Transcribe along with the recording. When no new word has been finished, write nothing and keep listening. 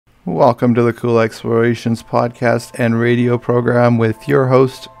Welcome to the Cool Explorations podcast and radio program with your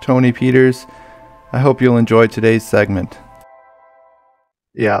host, Tony Peters. I hope you'll enjoy today's segment.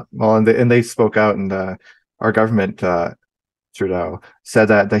 Yeah, well, and they spoke out, and our government, Trudeau, said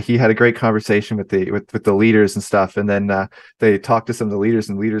that he had a great conversation with the leaders and stuff, and then they talked to some of the leaders,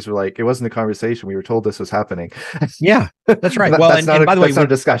 and leaders were like, "It wasn't a conversation. We were told this was happening." Yeah, that's right. Well, and by the way, that's not a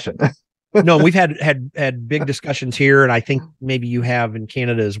discussion. No, we've had big discussions here, and I think maybe you have in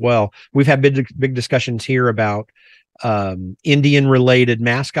Canada as well. We've had big discussions here about Indian related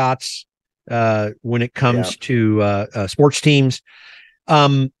mascots when it comes to sports teams.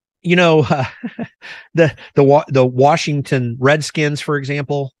 The Washington Redskins, for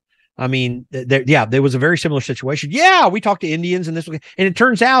example. I mean, there was a very similar situation. Yeah, we talked to Indians and it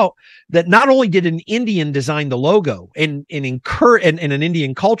turns out that not only did an Indian design the logo and an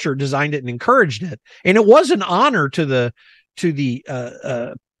Indian culture designed it and encouraged it, and it was an honor to the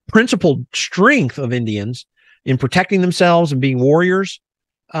principled strength of Indians in protecting themselves and being warriors.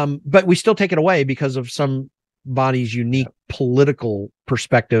 But we still take it away because of somebody's unique political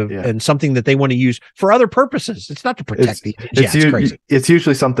perspective and something that they want to use for other purposes. It's not to protect the Indians. It's crazy. It's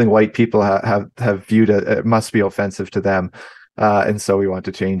usually something white people have viewed it must be offensive to them, and so we want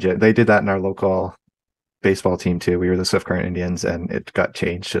to change it. They did that in our local baseball team too. We were the Swift Current Indians, and it got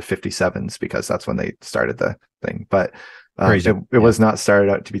changed to 57s because that's when they started the thing. But it was not started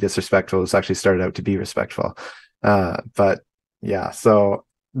out to be disrespectful. It was actually started out to be respectful. But yeah, so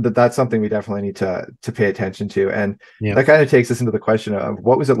that's something we definitely need to pay attention to. And that kind of takes us into the question of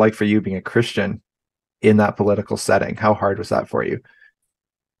what was it like for you being a Christian in that political setting? How hard was that for you?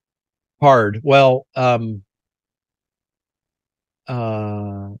 Hard. Well,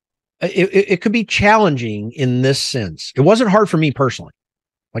 it could be challenging in this sense. It wasn't hard for me personally.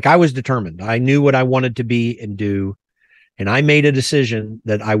 Like, I was determined. I knew what I wanted to be and do. And I made a decision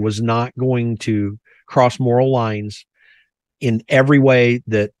that I was not going to cross moral lines in every way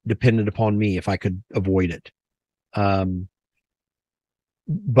that depended upon me if I could avoid it.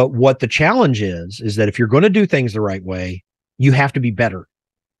 But what the challenge is that if you're going to do things the right way, you have to be better.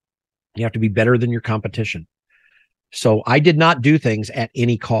 You have to be better than your competition. So I did not do things at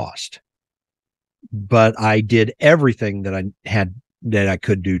any cost, but I did everything that I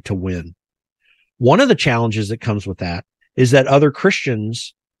could do to win. One of the challenges that comes with that is that other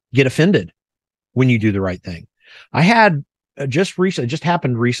Christians get offended when you do the right thing. I had just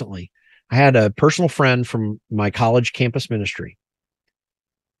happened recently. I had a personal friend from my college campus ministry,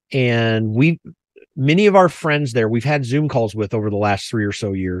 and many of our friends there, we've had Zoom calls with over the last 3 or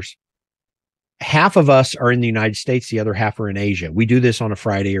so years. Half of us are in the United States. The other half are in Asia. We do this on a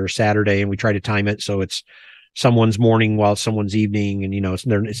Friday or a Saturday, and we try to time it so it's someone's morning while it's someone's evening, and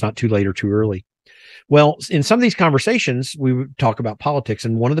it's not too late or too early. Well, in some of these conversations, we would talk about politics,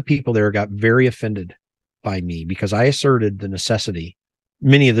 and one of the people there got very offended by me because I asserted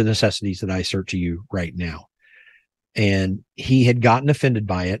many of the necessities that I assert to you right now. And he had gotten offended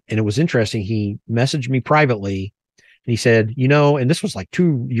by it. And it was interesting. He messaged me privately and he said, and this was like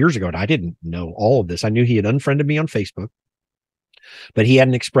 2 years ago, and I didn't know all of this. I knew he had unfriended me on Facebook, but he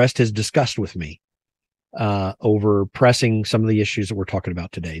hadn't expressed his disgust with me over pressing some of the issues that we're talking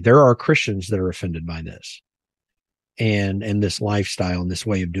about today. There are Christians that are offended by this and this lifestyle and this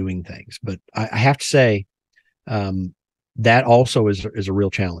way of doing things. But I have to say, that also is a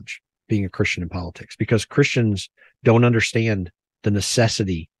real challenge, being a Christian in politics, because Christians don't understand the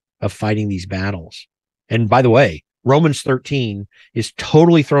necessity of fighting these battles. And by the way, Romans 13 is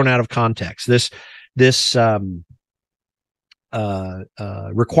totally thrown out of context. This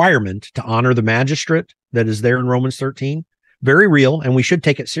requirement to honor the magistrate that is there in Romans 13, very real, and we should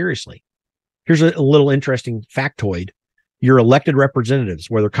take it seriously. Here's a little interesting factoid. Your elected representatives,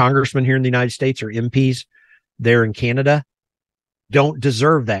 whether congressmen here in the United States or MPs there in Canada, don't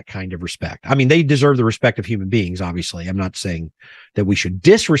deserve that kind of respect. I mean, they deserve the respect of human beings, obviously. I'm not saying that we should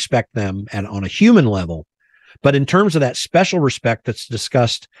disrespect them on a human level, but in terms of that special respect that's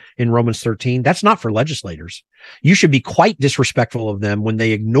discussed in Romans 13, that's not for legislators. You should be quite disrespectful of them when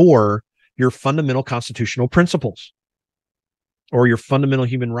they ignore your fundamental constitutional principles or your fundamental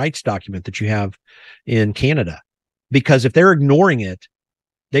human rights document that you have in Canada. Because if they're ignoring it,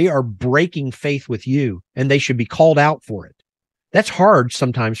 they are breaking faith with you, and they should be called out for it. That's hard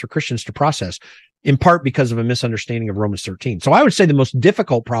sometimes for Christians to process, in part because of a misunderstanding of Romans 13. So I would say the most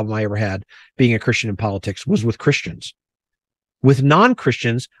difficult problem I ever had being a Christian in politics was with Christians. With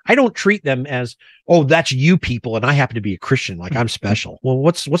non-Christians, I don't treat them as, oh, that's you people, and I happen to be a Christian, like I'm special. Well,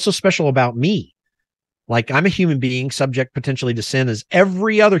 what's so special about me? Like, I'm a human being subject potentially to sin as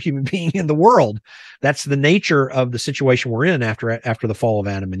every other human being in the world. That's the nature of the situation we're in after the fall of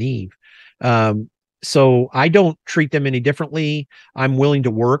Adam and Eve. So I don't treat them any differently. I'm willing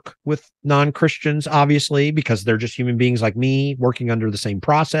to work with non-Christians, obviously, because they're just human beings like me working under the same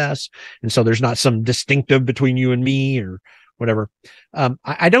process. And so there's not some distinctive between you and me or whatever.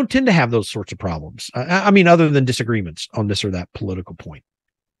 I don't tend to have those sorts of problems. I mean, other than disagreements on this or that political point.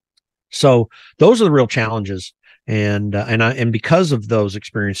 So those are the real challenges. And because of those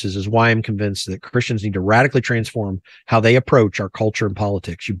experiences is why I'm convinced that Christians need to radically transform how they approach our culture and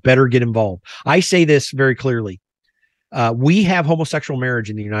politics. You better get involved. I say this very clearly. We have homosexual marriage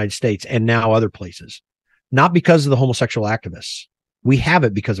in the United States and now other places, not because of the homosexual activists. We have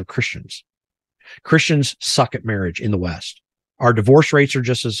it because of Christians. Christians suck at marriage in the West. Our divorce rates are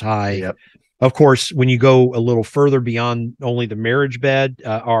just as high. Yep. Of course, when you go a little further beyond only the marriage bed,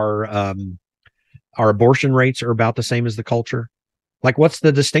 our abortion rates are about the same as the culture. Like, what's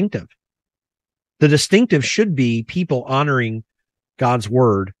the distinctive? The distinctive should be people honoring God's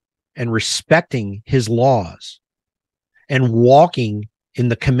word and respecting his laws and walking in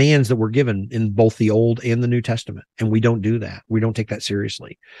the commands that were given in both the Old and the New Testament. And we don't do that. We don't take that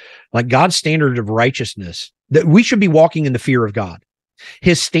seriously. Like, God's standard of righteousness, that we should be walking in the fear of God.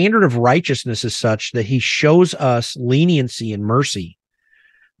 His standard of righteousness is such that he shows us leniency and mercy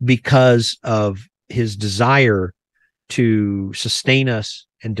because of his desire to sustain us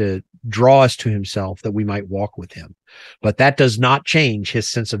and to draw us to himself that we might walk with him. But that does not change his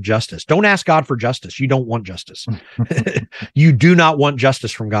sense of justice. Don't ask God for justice. You don't want justice. You do not want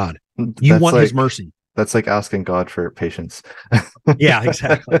justice from God. You want his mercy. That's like asking God for patience. Yeah,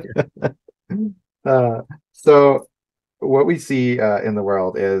 exactly. So what we see in the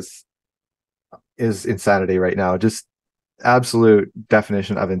world is insanity right now. Just absolute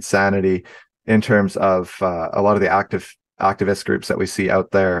definition of insanity in terms of a lot of the activist groups that we see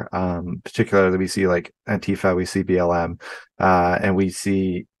out there. Particularly, we see like Antifa, we see BLM, and we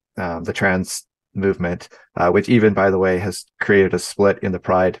see the trans movement, which even, by the way, has created a split in the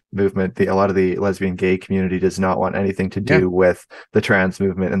Pride movement. A lot of the lesbian gay community does not want anything to do with the trans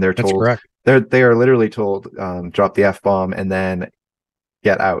movement, and they're told they are literally told drop the F-bomb and then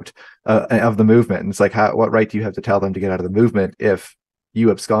get out of the movement. And it's like, what right do you have to tell them to get out of the movement if you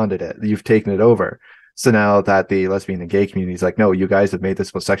absconded it, you've taken it over? So now that the lesbian and gay community is like, no, you guys have made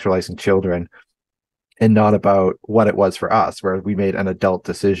this about sexualizing children and not about what it was for us, where we made an adult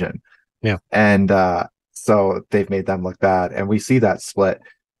decision. Yeah. And so they've made them look bad. And we see that split.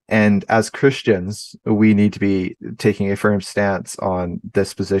 And as Christians, we need to be taking a firm stance on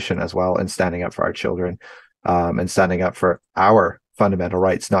this position as well, and standing up for our children, and standing up for our fundamental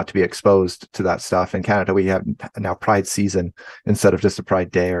rights not to be exposed to that stuff. In Canada, we have now Pride season instead of just a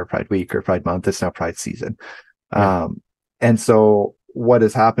Pride Day or Pride Week or Pride Month. It's now Pride season. Yeah. And so what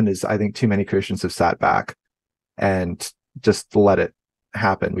has happened is, I think too many Christians have sat back and just let it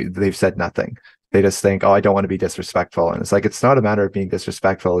happen. They've said nothing. They just think, oh, I don't want to be disrespectful. And it's like, it's not a matter of being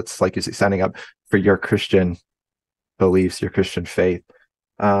disrespectful. It's like you're standing up for your Christian beliefs, your Christian faith.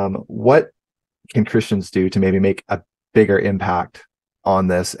 What can Christians do to maybe make a bigger impact on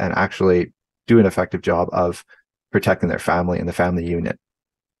this and actually do an effective job of protecting their family and the family unit?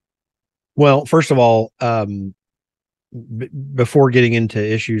 Well, first of all, before getting into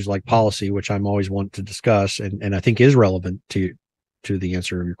issues like policy, which I'm always want to discuss, and I think is relevant to the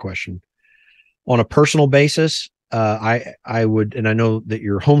answer of your question, on a personal basis, I would, and I know that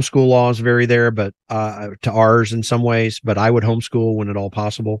your homeschool laws vary there, but to ours in some ways, but I would homeschool when at all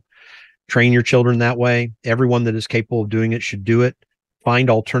possible. Train your children that way. Everyone that is capable of doing it should do it.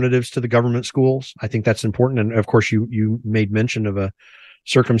 Find alternatives to the government schools. I think that's important. And of course, you made mention of a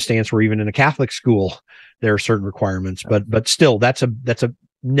circumstance where even in a Catholic school, there are certain requirements, but still, that's a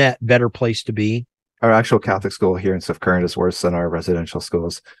net better place to be. Our actual Catholic school here in Swift Current is worse than our residential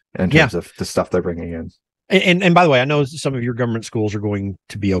schools in terms of the stuff they're bringing in. And by the way, I know some of your government schools are going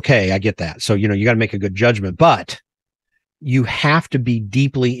to be okay. I get that. So, you got to make a good judgment, but you have to be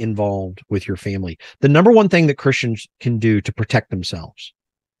deeply involved with your family. The number one thing that Christians can do to protect themselves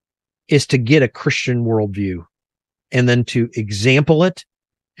is to get a Christian worldview and then to example it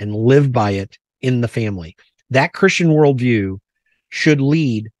and live by it in the family. That Christian worldview should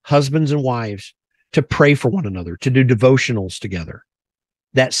lead husbands and wives to pray for one another, to do devotionals together.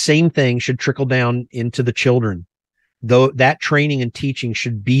 That same thing should trickle down into the children. Though that training and teaching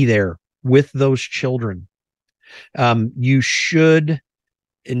should be there with those children. You should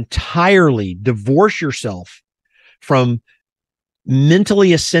entirely divorce yourself from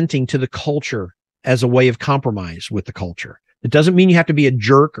mentally assenting to the culture as a way of compromise with the culture. It doesn't mean you have to be a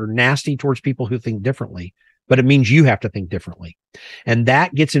jerk or nasty towards people who think differently, but it means you have to think differently. And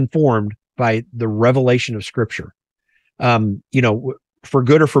that gets informed by the revelation of Scripture. For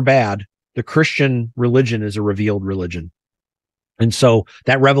good or for bad, the Christian religion is a revealed religion. And so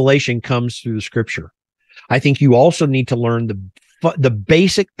that revelation comes through the Scripture. I think you also need to learn the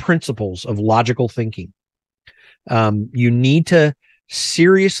basic principles of logical thinking. You need to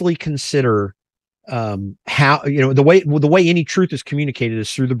seriously consider how, the way any truth is communicated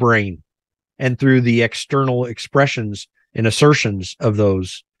is through the brain and through the external expressions and assertions of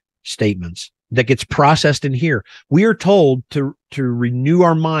those statements that gets processed in here. We are told to renew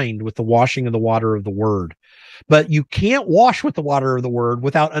our mind with the washing of the water of the word, but you can't wash with the water of the word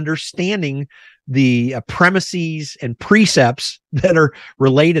without understanding the premises and precepts that are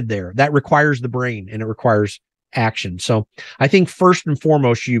related there. That requires the brain and it requires action. So I think first and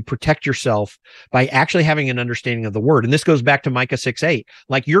foremost, you protect yourself by actually having an understanding of the word. And this goes back to Micah 6:8.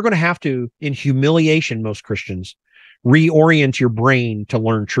 Like, you're going to have to, in humiliation, most Christians, reorient your brain to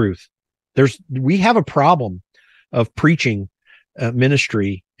learn truth. We have a problem of preaching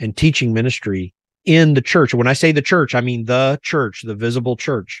ministry and teaching ministry in the church. When I say the church, I mean the church, the visible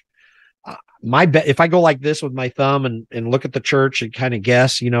church. If I go like this with my thumb and look at the church and kind of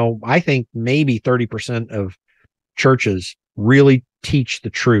guess, I think maybe 30% of churches really teach the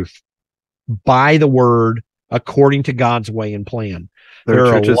truth by the word, according to God's way and plan. There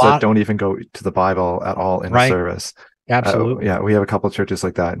are churches that don't even go to the Bible at all in a service. Absolutely. Yeah, we have a couple of churches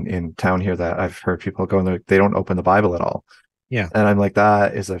like that in town here that I've heard people go in there. They don't open the Bible at all. Yeah. And I'm like,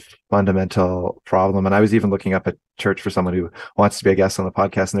 that is a fundamental problem. And I was even looking up a church for someone who wants to be a guest on the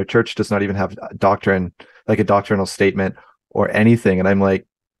podcast, and their church does not even have doctrine, like a doctrinal statement or anything. And I'm like,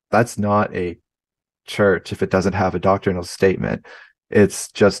 that's not a church if it doesn't have a doctrinal statement.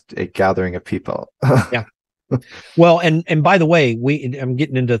 It's just a gathering of people. Yeah. Well, and by the way, I'm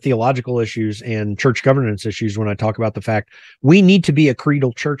getting into theological issues and church governance issues when I talk about the fact we need to be a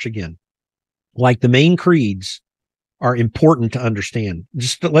creedal church again. Like, the main creeds are important to understand.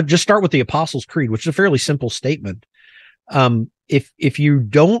 Just start with the Apostles' Creed, which is a fairly simple statement. If you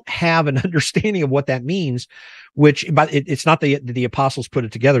don't have an understanding of what that means, it's not the apostles put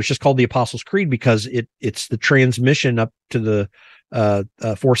it together. It's just called the Apostles' Creed because it's the transmission up to the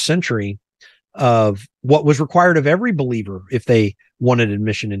 4th century of what was required of every believer if they wanted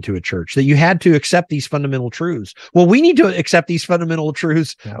admission into a church, that you had to accept these fundamental truths. Well, we need to accept these fundamental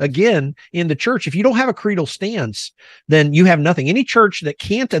truths again in the church. If you don't have a creedal stance, then you have nothing. Any church that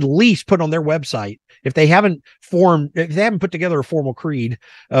can't at least put on their website, if they haven't put together a formal creed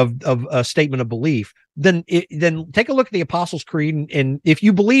of a statement of belief, then take a look at the Apostles' Creed. And if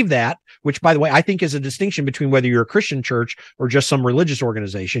you believe that, which, by the way, I think is a distinction between whether you're a Christian church or just some religious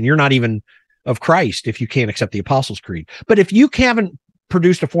organization, you're not even of Christ if you can't accept the Apostles' Creed. But if you haven't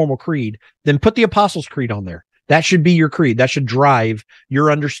produced a formal creed, then put the Apostles' Creed on there. That should be your creed. That should drive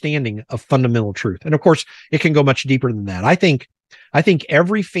your understanding of fundamental truth. And of course, it can go much deeper than that. I think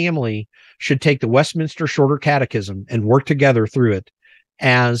every family should take the Westminster Shorter Catechism and work together through it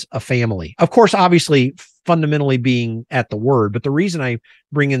as a family. Of course, obviously, fundamentally being at the word. But the reason I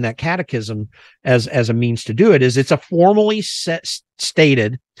bring in that catechism as a means to do it is it's a formally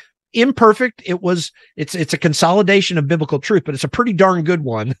stated, imperfect. It's a consolidation of biblical truth, but it's a pretty darn good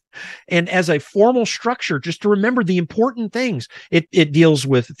one. And as a formal structure, just to remember the important things, it deals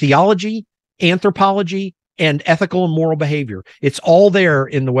with theology, anthropology, and ethical and moral behavior. It's all there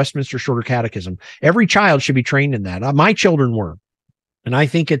in the Westminster Shorter Catechism. Every child should be trained in that. My children were. And I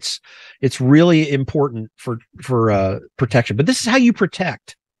think it's really important for protection. But this is how you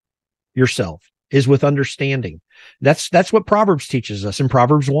protect yourself, is with understanding. That's what Proverbs teaches us in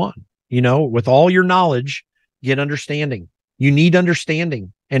Proverbs 1. With all your knowledge, get understanding. You need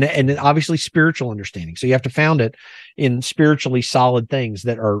understanding and obviously spiritual understanding. So you have to found it in spiritually solid things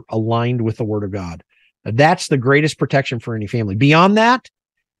that are aligned with the Word of God. That's the greatest protection for any family. Beyond that,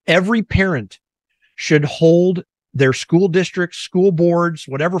 every parent should hold their school districts, school boards,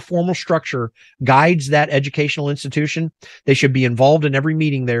 whatever formal structure guides that educational institution. They should be involved in every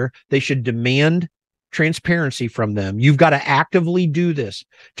meeting there. They should demand transparency from them. You've got to actively do this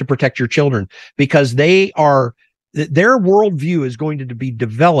to protect your children, because their worldview is going to be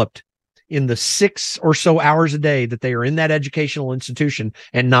developed in the 6 or so hours a day that they are in that educational institution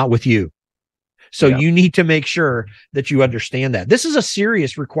and not with you. So you need to make sure that you understand that. This is a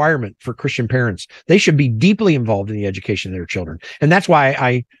serious requirement for Christian parents. They should be deeply involved in the education of their children. And that's why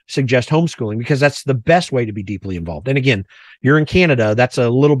I suggest homeschooling, because that's the best way to be deeply involved. And again, you're in Canada. That's a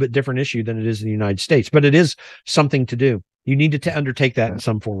little bit different issue than it is in the United States, but it is something to do. You need to undertake that in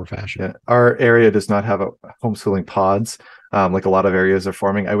some form or fashion. Yeah. Our area does not have a homeschooling pods, like a lot of areas are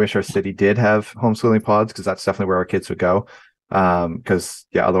forming. I wish our city did have homeschooling pods, because that's definitely where our kids would go. Because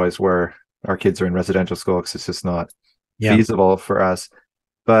otherwise our kids are in residential school, because it's just not Yeah. feasible for us.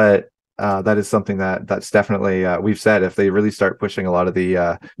 But that is something that's definitely, we've said, if they really start pushing a lot of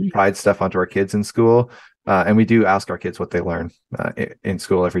the pride stuff onto our kids in school, and we do ask our kids what they learn in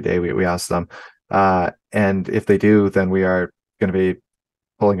school every day. We ask them, and if they do, then we are going to be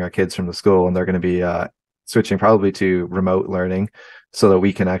pulling our kids from the school, and they're going to be switching probably to remote learning, so that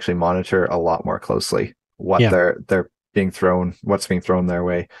we can actually monitor a lot more closely what they're what's being thrown their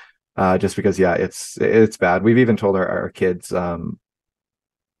way. Just because, it's bad. We've even told our kids,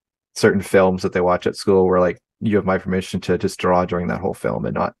 certain films that they watch at school, where like, you have my permission to just draw during that whole film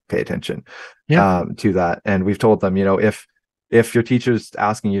and not pay attention to that. And we've told them, if your teacher's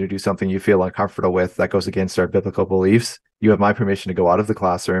asking you to do something you feel uncomfortable with that goes against our biblical beliefs, you have my permission to go out of the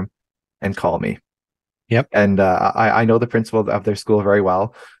classroom and call me. Yep. And I know the principal of their school very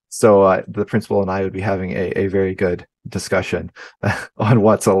well. So the principal and I would be having a very good discussion on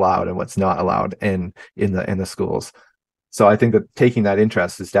what's allowed and what's not allowed in the schools. So I think that taking that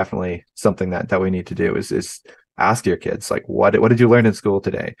interest is definitely something that we need to do, is ask your kids, like, what did you learn in school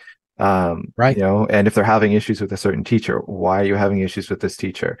today? Right. And if they're having issues with a certain teacher, why are you having issues with this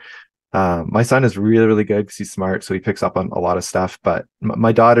teacher? My son is really, really good because he's smart, so he picks up on a lot of stuff. But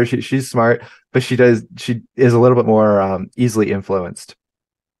my daughter, she's smart, but she is a little bit more easily influenced.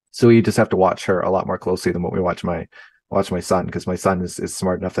 So we just have to watch her a lot more closely than what we watch my son, because my son is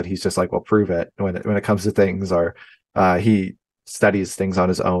smart enough that he's just like, well, prove it when it comes to things, or he studies things on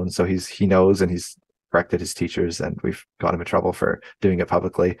his own, so he knows, and he's corrected his teachers, and we've got him in trouble for doing it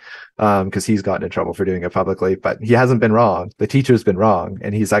publicly, because he's gotten in trouble for doing it publicly, but he hasn't been wrong. The teacher's been wrong,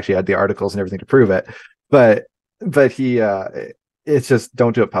 and he's actually had the articles and everything to prove it, but he it's just,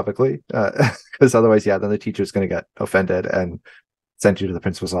 don't do it publicly, because otherwise, then the teacher's going to get offended and send you to the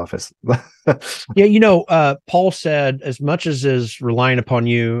principal's office. Paul said, as much as is relying upon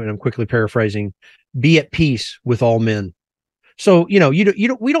you, and I'm quickly paraphrasing, be at peace with all men. So, we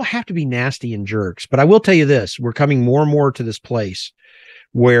don't have to be nasty and jerks, but I will tell you this: we're coming more and more to this place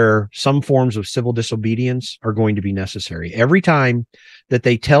where some forms of civil disobedience are going to be necessary. Every time that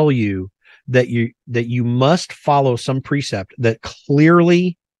they tell you that you must follow some precept that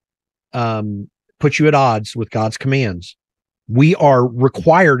clearly puts you at odds with God's commands, we are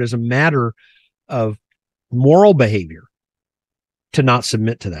required, as a matter of moral behavior, to not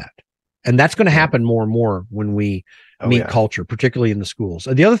submit to that. And that's going to happen more and more when we meet culture, particularly in the schools.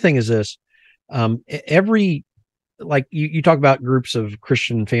 The other thing is this: like you talk about groups of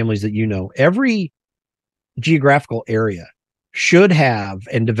Christian families that every geographical area should have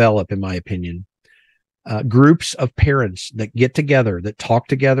and develop, in my opinion, groups of parents that get together, that talk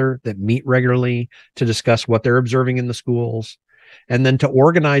together, that meet regularly to discuss what they're observing in the schools, and then to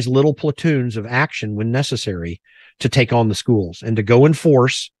organize little platoons of action when necessary to take on the schools and to go in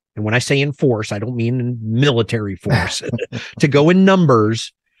force. And when I say in force, I don't mean in military force, to go in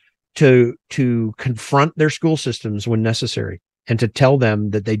numbers to confront their school systems when necessary, and to tell them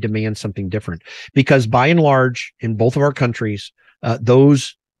that they demand something different. Because by and large, in both of our countries,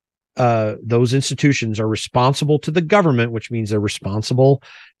 those institutions are responsible to the government, which means they're responsible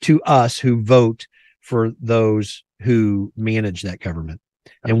to us who vote for those who manage that government.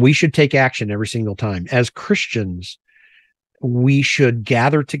 And we should take action every single time. As Christians, we should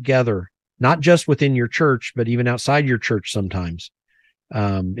gather together, not just within your church, but even outside your church sometimes.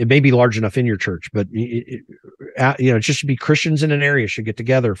 It may be large enough in your church, but it just should be Christians in an area should get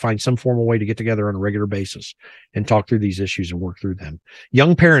together, find some formal way to get together on a regular basis and talk through these issues and work through them.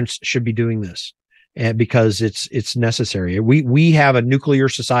 Young parents should be doing this, because it's necessary. We have a nuclear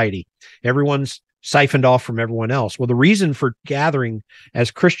society. Everyone's siphoned off from everyone else. Well, the reason for gathering as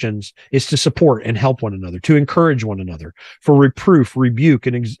Christians is to support and help one another, to encourage one another, for reproof, rebuke,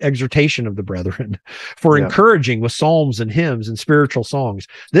 and exhortation of the brethren, for encouraging with psalms and hymns and spiritual songs.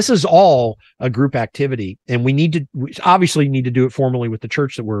 This is all a group activity, and we obviously need to do it formally with the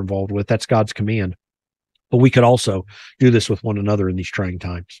church that we're involved with. That's God's command. But we could also do this with one another in these trying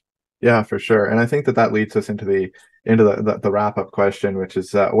times. Yeah, for sure. And I think that leads us into the wrap-up question, which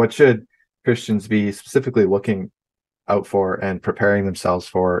is what should Christians be specifically looking out for and preparing themselves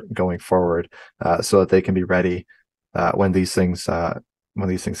for going forward, so that they can be ready when these things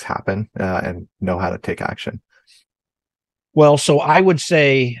happen, and know how to take action? Well, so I would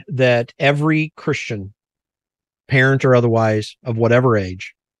say that every Christian, parent or otherwise, of whatever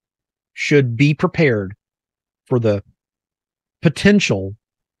age, should be prepared for the potential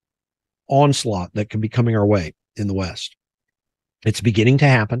onslaught that could be coming our way in the West. It's beginning to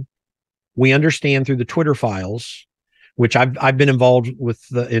happen. We understand through the Twitter files, which I've been involved with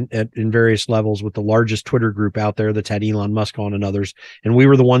in various levels with the largest Twitter group out there that's had Elon Musk on and others. And we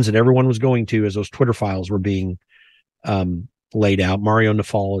were the ones that everyone was going to as those Twitter files were being laid out. Mario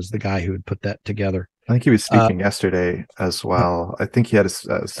Nafal is the guy who had put that together. I think he was speaking yesterday as well. I think he had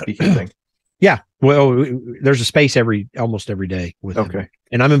a speaking thing. Yeah. Well, there's a space almost every day with him.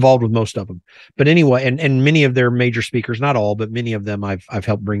 And I'm involved with most of them. But anyway, and many of their major speakers, not all, but many of them I've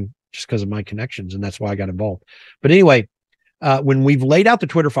helped bring just because of my connections. And that's why I got involved. But anyway, when we've laid out the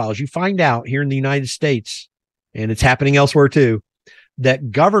Twitter files, you find out here in the United States, and it's happening elsewhere too,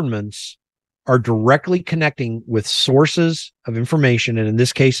 that governments are directly connecting with sources of information, and in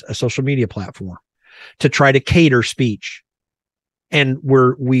this case, a social media platform, to try to cater speech. And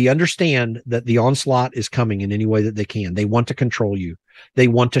we understand that the onslaught is coming in any way that they can. They want to control you. They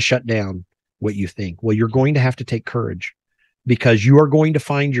want to shut down what you think. Well, you're going to have to take courage, because you are going to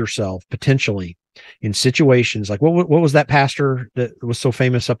find yourself potentially in situations like what was that pastor that was so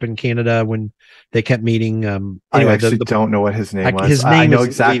famous up in Canada when they kept meeting? Anyway, I actually don't know what his name was. His name I know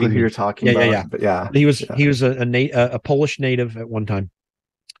exactly who you're talking about. Yeah. But yeah, he was a Polish native at one time.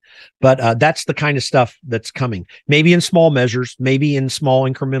 But that's the kind of stuff that's coming, maybe in small measures, maybe in small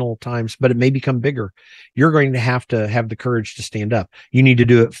incremental times, but it may become bigger. You're going to have the courage to stand up. You need to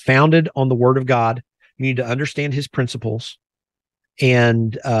do it founded on the Word of God. You need to understand His principles,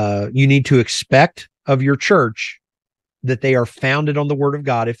 and you need to expect of your church that they are founded on the Word of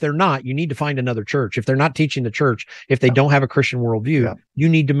God. If they're not, you need to find another church. If they're not teaching the church, if they don't have a Christian worldview, you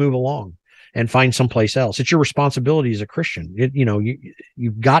need to move along and find someplace else. It's your responsibility as a Christian.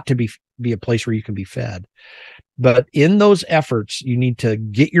 You've got to be a place where you can be fed. But in those efforts, you need to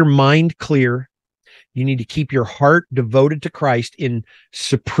get your mind clear. You need to keep your heart devoted to Christ in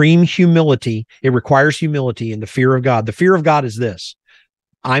supreme humility. It requires humility and the fear of God. The fear of God is this: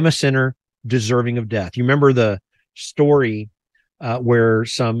 I'm a sinner deserving of death. You remember the story where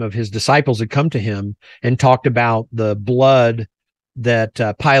some of his disciples had come to him and talked about the blood that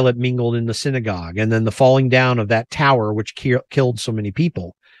Pilate mingled in the synagogue, and then the falling down of that tower, which killed so many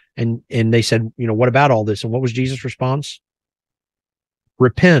people. And they said, what about all this? And what was Jesus' response?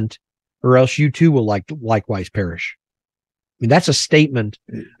 Repent, or else you too will likewise perish. I mean, that's a statement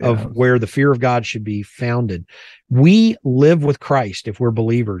of where the fear of God should be founded. We live with Christ if we're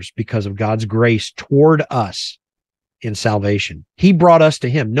believers because of God's grace toward us in salvation. He brought us to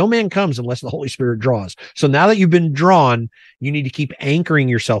Him. No man comes unless the Holy Spirit draws. So now that you've been drawn, you need to keep anchoring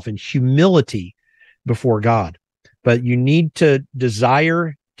yourself in humility before God. But you need to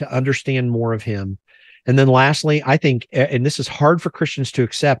desire to understand more of Him. And then lastly, I think, and this is hard for Christians to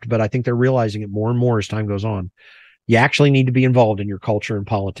accept, but I think they're realizing it more and more as time goes on, you actually need to be involved in your culture and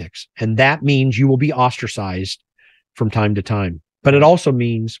politics. And that means you will be ostracized from time to time. But it also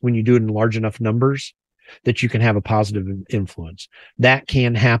means when you do it in large enough numbers that you can have a positive influence. That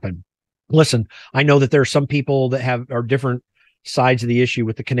can happen. Listen, I know that there are some people that are different sides of the issue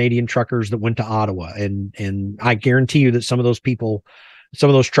with the Canadian truckers that went to Ottawa. And I guarantee you that some of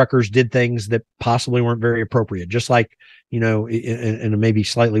those truckers did things that possibly weren't very appropriate. Just like, in a maybe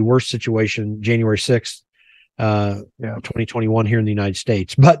slightly worse situation, January 6th, 2021 here in the United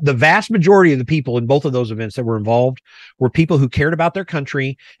States. But the vast majority of the people in both of those events that were involved were people who cared about their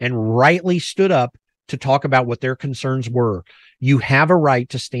country and rightly stood up to talk about what their concerns were. You have a right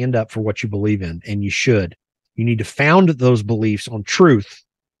to stand up for what you believe in, and you should. You need to found those beliefs on truth.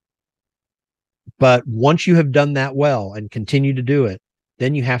 But once you have done that well and continue to do it,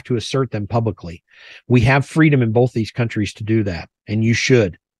 then you have to assert them publicly. We have freedom in both these countries to do that, and you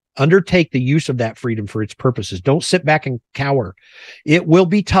should undertake the use of that freedom for its purposes. Don't sit back and cower. It will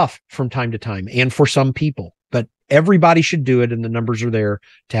be tough from time to time, and for some people, but everybody should do it, and the numbers are there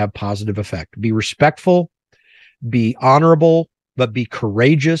to have positive effect. Be respectful, be honorable, but be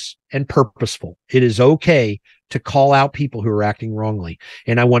courageous and purposeful. It is okay to call out people who are acting wrongly.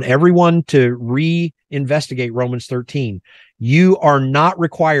 And I want everyone to reinvestigate Romans 13. You are not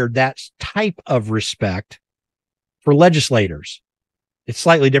required that type of respect for legislators. It's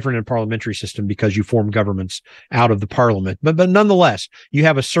slightly different in a parliamentary system because you form governments out of the parliament. But nonetheless, you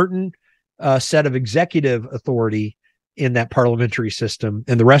have a certain set of executive authority in that parliamentary system,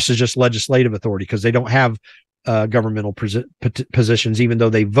 and the rest is just legislative authority because they don't have governmental positions, even though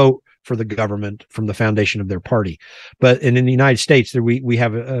they vote for the government from the foundation of their party. But in the United States, we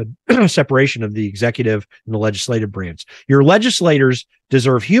have a separation of the executive and the legislative branch. Your legislators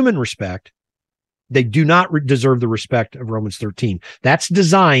deserve human respect, They do not deserve the respect of Romans 13. That's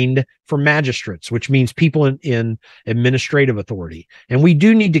designed for magistrates, which means people in administrative authority. And we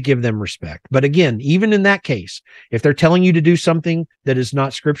do need to give them respect. But again, even in that case, if they're telling you to do something that is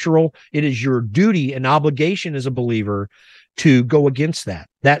not scriptural, it is your duty and obligation as a believer to go against that.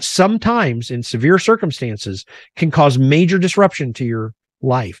 That sometimes in severe circumstances can cause major disruption to your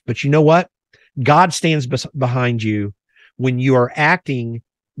life. But you know what? God stands behind you when you are acting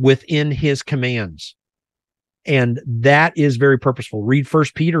within his commands. And that is very purposeful. Read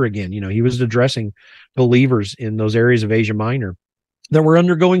First Peter again. He was addressing believers in those areas of Asia Minor that were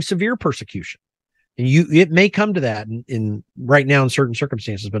undergoing severe persecution. And it may come to that in right now in certain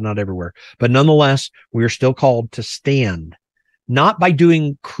circumstances, but not everywhere. But nonetheless, we are still called to stand, not by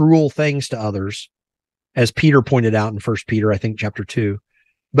doing cruel things to others, as Peter pointed out in First Peter, I think chapter 2.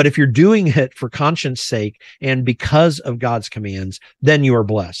 But if you're doing it for conscience sake and because of God's commands, then you are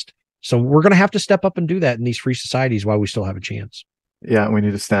blessed. So we're going to have to step up and do that in these free societies while we still have a chance. Yeah, we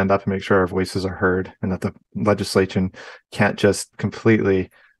need to stand up and make sure our voices are heard, and that the legislation can't just completely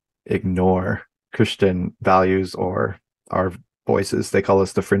ignore Christian values or our voices. They call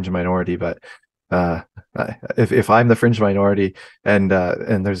us the fringe minority, but if I'm the fringe minority and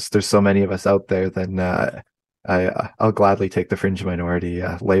there's so many of us out there, then I'll gladly take the fringe minority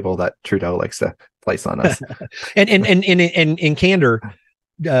label that Trudeau likes to place on us. and in candor,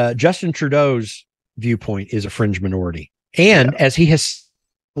 Justin Trudeau's viewpoint is a fringe minority, and as he has,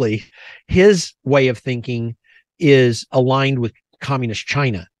 his way of thinking is aligned with communist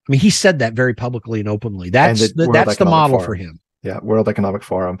China. I mean, he said that very publicly and openly. That's the model for him. Yeah, World Economic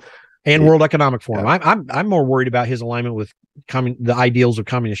Forum. And World Economic Forum. Yeah. I'm more worried about his alignment with the ideals of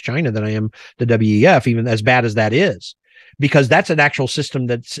communist China than I am the WEF, even as bad as that is, because that's an actual system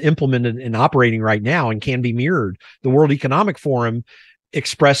that's implemented and operating right now and can be mirrored. The World Economic Forum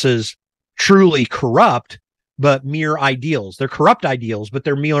expresses truly corrupt, but mere ideals. They're corrupt ideals, but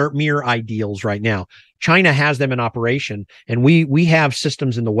they're mere ideals right now. China has them in operation, and we have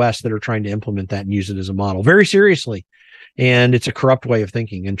systems in the West that are trying to implement that and use it as a model very seriously. And it's a corrupt way of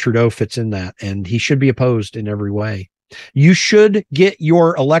thinking, and Trudeau fits in that, and he should be opposed in every way. You should get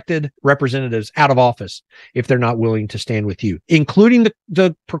your elected representatives out of office if they're not willing to stand with you, including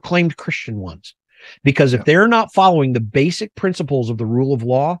the proclaimed Christian ones. Because if they're not following the basic principles of the rule of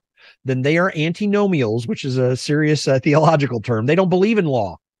law, then they are antinomials, which is a serious theological term. They don't believe in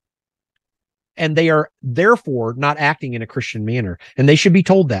law. And they are therefore not acting in a Christian manner. And they should be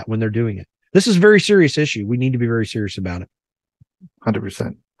told that when they're doing it. This is a very serious issue. We need to be very serious about it.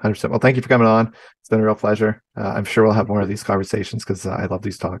 100%. 100%. Well, thank you for coming on. It's been a real pleasure. I'm sure we'll have more of these conversations because I love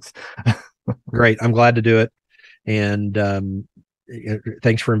these talks. Great. I'm glad to do it. And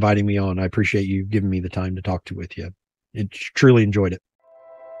thanks for inviting me on. I appreciate you giving me the time to talk with you. I truly enjoyed it.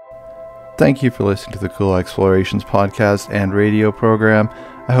 Thank you for listening to the Cool Explorations podcast and radio program.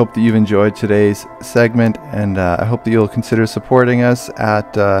 I hope that you've enjoyed today's segment, and I hope that you'll consider supporting us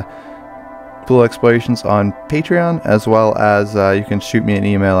at Cool Explorations on Patreon, as well as you can shoot me an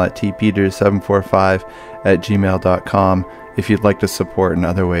email at tpeters745@gmail.com if you'd like to support in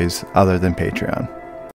other ways other than Patreon.